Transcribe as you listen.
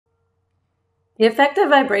The effect of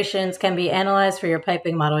vibrations can be analyzed for your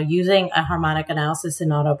piping model using a harmonic analysis in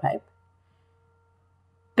AutoPIPE.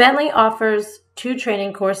 Bentley offers 2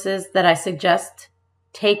 training courses that I suggest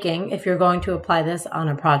taking if you're going to apply this on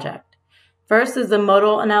a project. First is the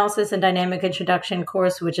Modal Analysis and Dynamic Introduction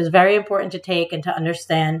course, which is very important to take and to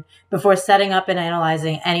understand before setting up and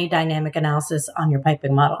analyzing any dynamic analysis on your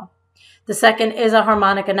piping model. The second is a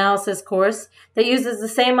harmonic analysis course that uses the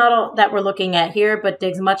same model that we're looking at here, but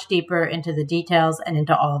digs much deeper into the details and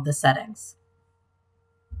into all of the settings.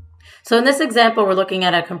 So in this example, we're looking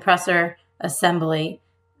at a compressor assembly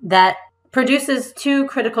that produces 2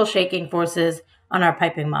 critical shaking forces on our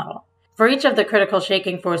piping model. For each of the critical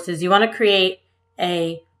shaking forces, you want to create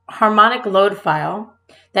a harmonic load file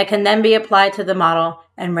that can then be applied to the model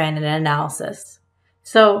and ran in an analysis.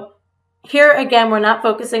 So here again, we're not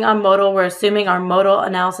focusing on modal. We're assuming our modal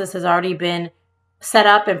analysis has already been set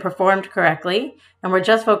up and performed correctly, and we're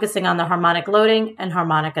just focusing on the harmonic loading and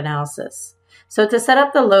harmonic analysis. So to set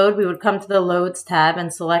up the load, we would come to the Loads tab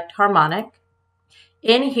and select Harmonic.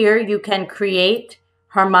 In here, you can create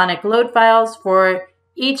harmonic load files for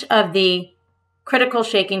each of the critical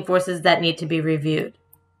shaking forces that need to be reviewed.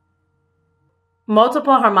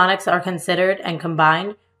 Multiple harmonics are considered and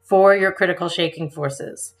combined for your critical shaking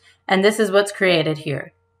forces. And this is what's created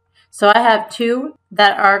here. So I have 2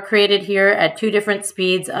 that are created here at 2 different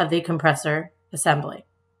speeds of the compressor assembly.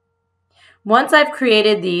 Once I've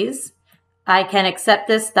created these, I can accept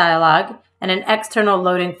this dialog, and an external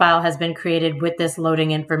loading file has been created with this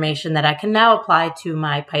loading information that I can now apply to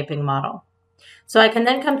my piping model. So I can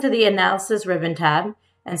then come to the Analysis ribbon tab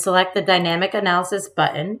and select the Dynamic Analysis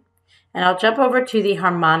button, and I'll jump over to the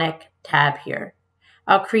Harmonic tab here.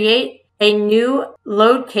 I'll create a new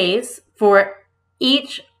load case for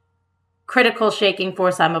each critical shaking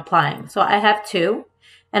force I'm applying. So I have 2,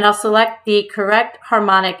 and I'll select the correct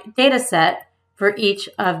harmonic data set for each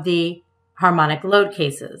of the harmonic load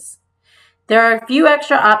cases. There are a few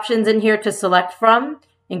extra options in here to select from,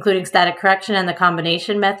 including static correction and the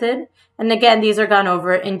combination method. And again, these are gone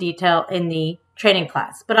over in detail in the training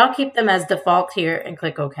class, but I'll keep them as default here and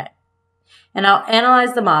click OK. And I'll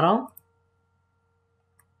analyze the model.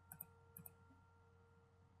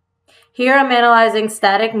 Here I'm analyzing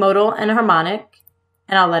static, modal, and harmonic,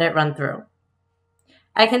 and I'll let it run through.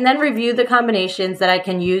 I can then review the combinations that I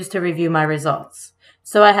can use to review my results.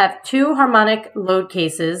 So I have 2 harmonic load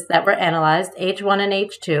cases that were analyzed, H1 and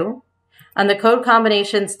H2. On the Code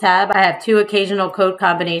Combinations tab, I have 2 occasional code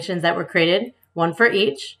combinations that were created, 1 for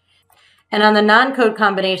each. And on the Non-Code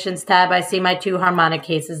Combinations tab, I see my 2 harmonic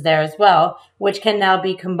cases there as well, which can now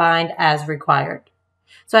be combined as required.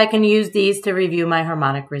 So I can use these to review my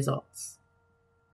harmonic results.